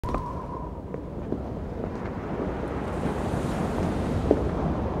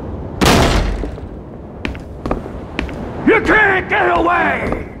You can't get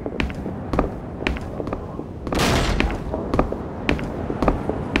away!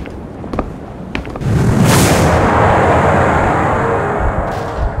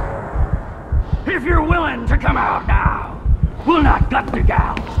 If you're willing to come out now, we'll not gut the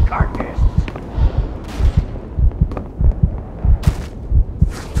gal's carcass.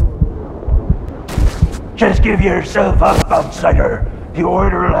 Just give yourself up, outsider. The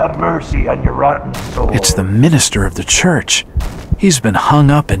order will have mercy on your rotten soul. It's the minister of the church. He's been hung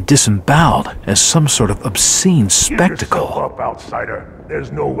up and disemboweled as some sort of obscene spectacle. Give yourself up, outsider.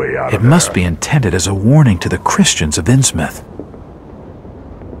 There's no way out of It must be intended as a warning to the Christians of Innsmouth.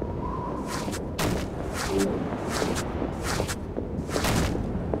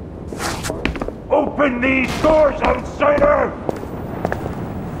 Open these doors, outsider!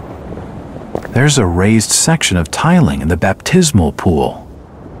 There's a raised section of tiling in the baptismal pool.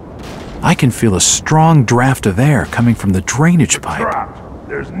 I can feel a strong draft of air coming from the drainage pipe. Trapped.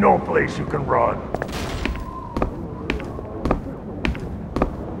 There's no place you can run.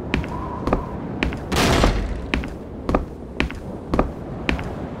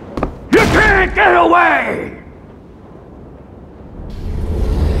 You can't get away!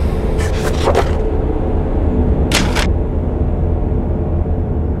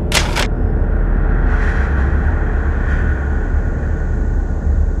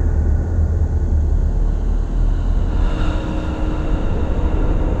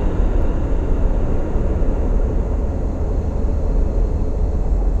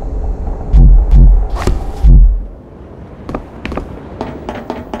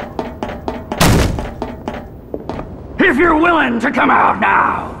 If you're willing to come out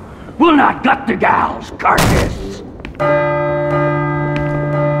now, we'll not gut the gal's carcass.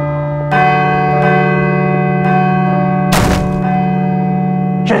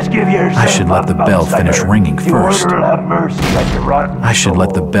 Just give yourself I should let the bell finish ringing first. The order will have mercy on your rotten I should let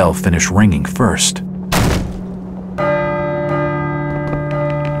the soul. bell finish ringing first.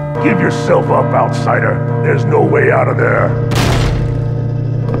 Give yourself up, outsider. There's no way out of there.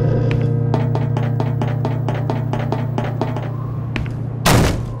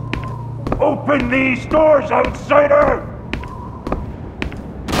 Open these doors, outsider!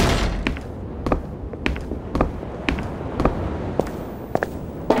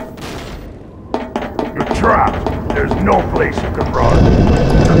 You're trapped. There's no place you can run.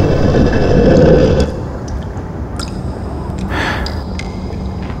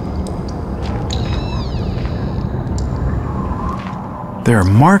 There are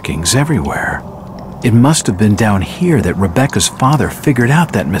markings everywhere. It must have been down here that Rebecca's father figured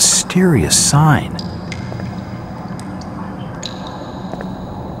out that mysterious sign.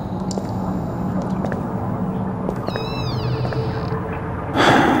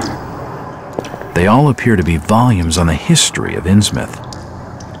 They all appear to be volumes on the history of Innsmouth.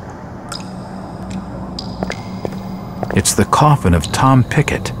 It's the coffin of Tom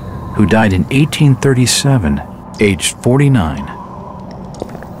Pickett, who died in 1837, aged 49.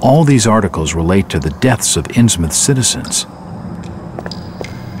 All these articles relate to the deaths of Innsmouth citizens.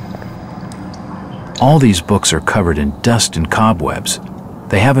 All these books are covered in dust and cobwebs.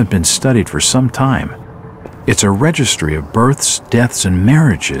 They haven't been studied for some time. It's a registry of births, deaths, and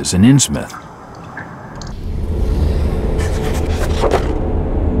marriages in Innsmouth.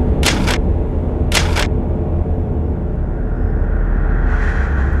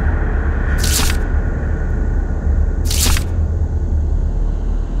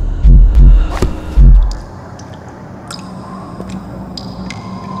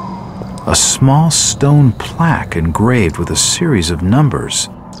 A small stone plaque engraved with a series of numbers.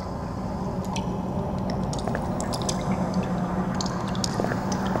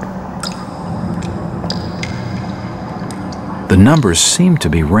 The numbers seem to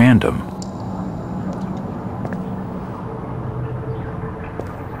be random.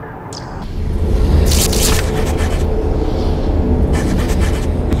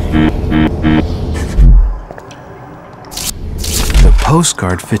 The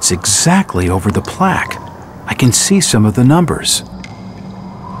postcard fits exactly over the plaque. I can see some of the numbers.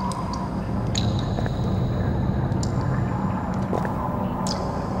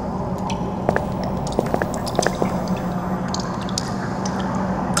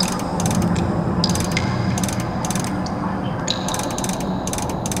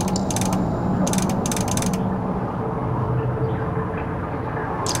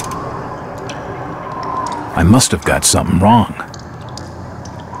 I must have got something wrong.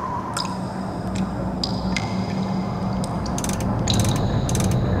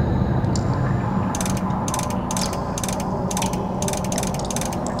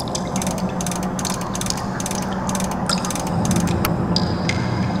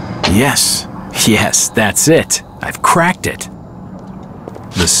 Yes, that's it. I've cracked it.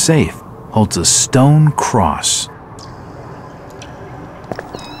 The safe holds a stone cross.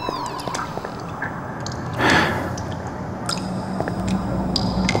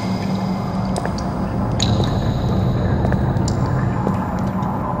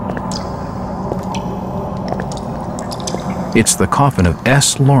 It's the coffin of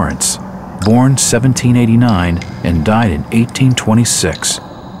S. Lawrence, born 1789 and died in 1826.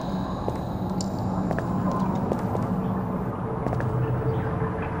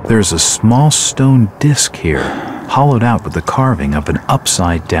 There's a small stone disc here, hollowed out with the carving of an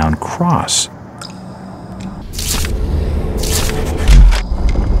upside-down cross.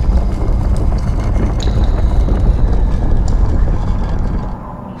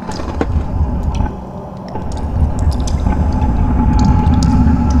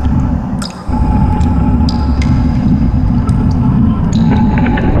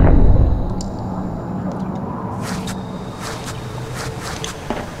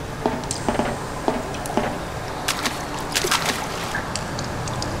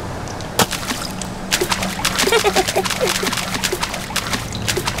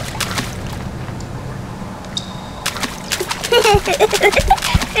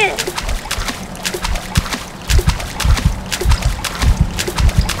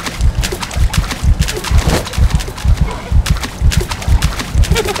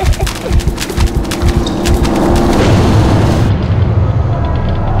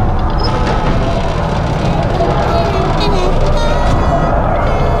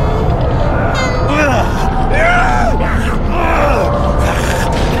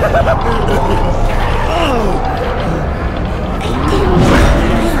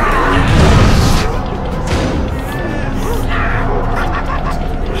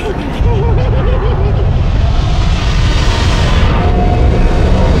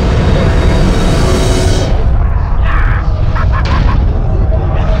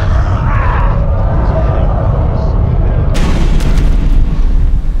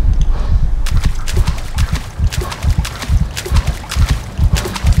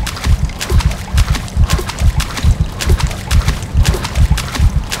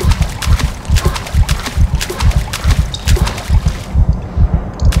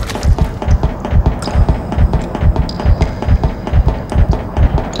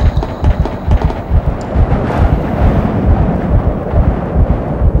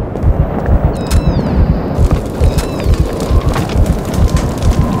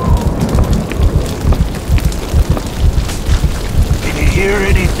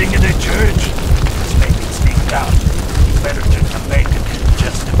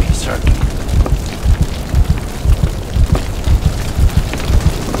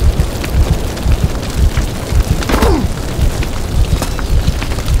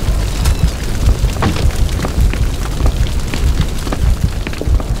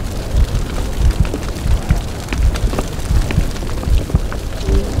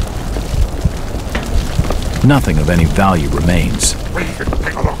 Nothing of any value remains. We can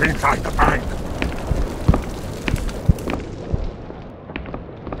take a look inside the bank.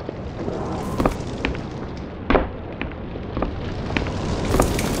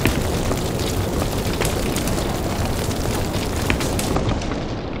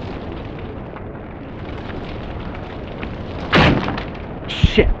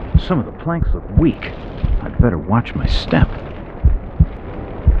 Shit, some of the planks look weak. I'd better watch my step.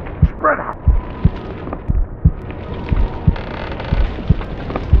 Spread out.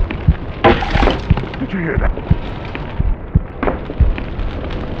 Did you hear that?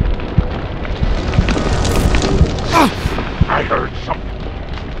 I heard something.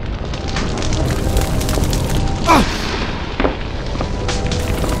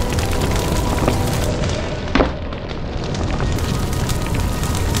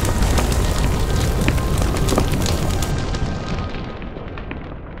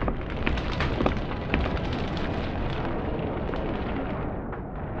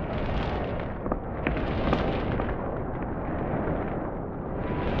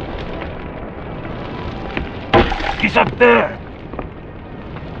 He's up there!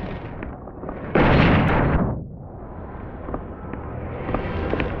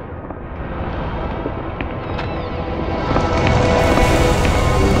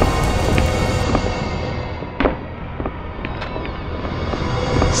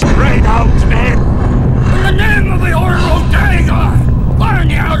 Straight out, men! In the name of the Order of Dagon,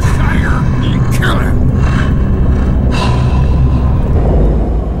 find the outsider and kill him!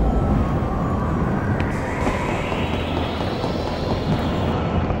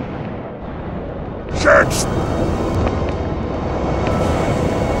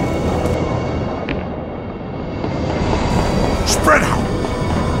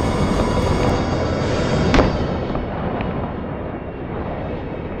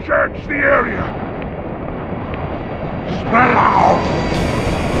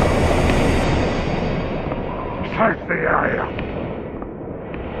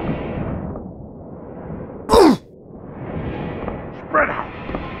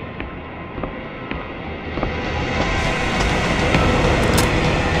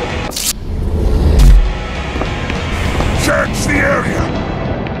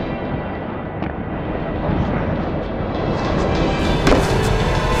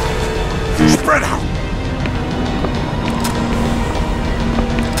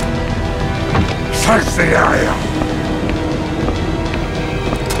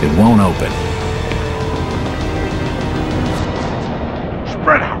 It won't open.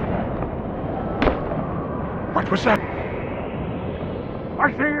 Spread out! What was that?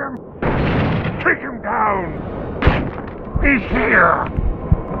 I see him! Take him down! He's here!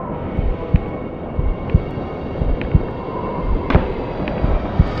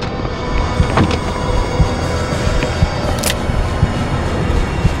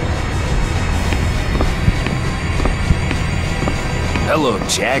 Hello,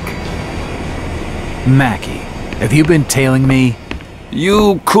 Jack. Mackie, have you been tailing me?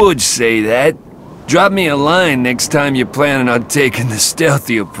 You could say that. Drop me a line next time you're planning on taking the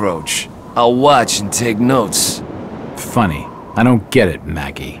stealthy approach. I'll watch and take notes. Funny. I don't get it,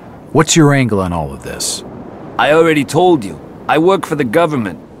 Mackie. What's your angle on all of this? I already told you. I work for the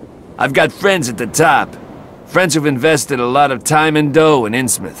government. I've got friends at the top. Friends who've invested a lot of time and dough in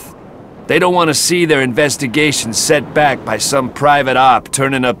Innsmouth. They don't want to see their investigation set back by some private op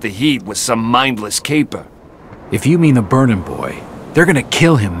turning up the heat with some mindless caper. If you mean the Burnin' Boy, they're gonna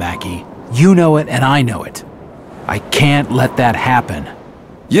kill him, Mackie. You know it and I know it. I can't let that happen.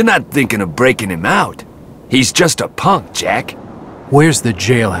 You're not thinking of breaking him out. He's just a punk, Jack. Where's the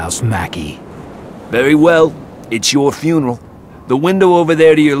jailhouse, Mackie? Very well. It's your funeral. The window over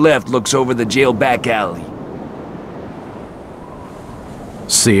there to your left looks over the jail back alley.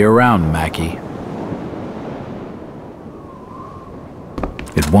 See you around, Mackie.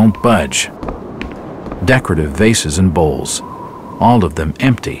 It won't budge. Decorative vases and bowls, all of them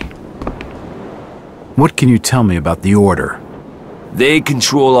empty. What can you tell me about the Order? They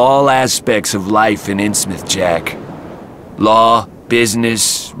control all aspects of life in Innsmouth, Jack. Law,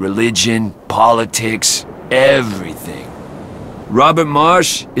 business, religion, politics, everything. Robert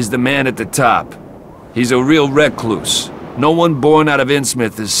Marsh is the man at the top. He's a real recluse. No one born out of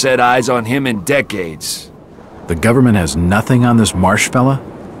Innsmouth has set eyes on him in decades. The government has nothing on this Marsh fella?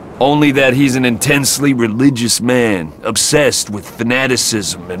 Only that he's an intensely religious man, obsessed with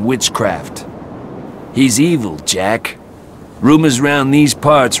fanaticism and witchcraft. He's evil, Jack. Rumors round these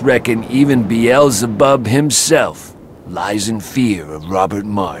parts reckon even Beelzebub himself lies in fear of Robert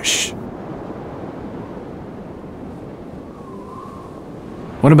Marsh.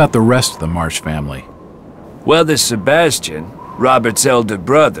 What about the rest of the Marsh family? Well, there's Sebastian, Robert's elder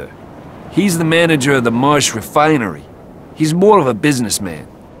brother. He's the manager of the Marsh refinery. He's more of a businessman.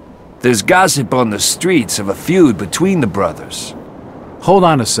 There's gossip on the streets of a feud between the brothers. Hold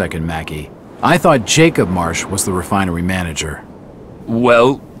on a second, Mackie. I thought Jacob Marsh was the refinery manager.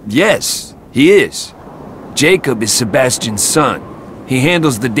 Well, yes, he is. Jacob is Sebastian's son. He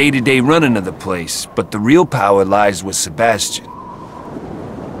handles the day-to-day running of the place, but the real power lies with Sebastian.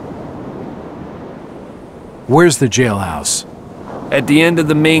 Where's the jailhouse? At the end of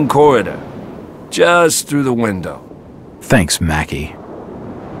the main corridor. Just through the window. Thanks, Mackie.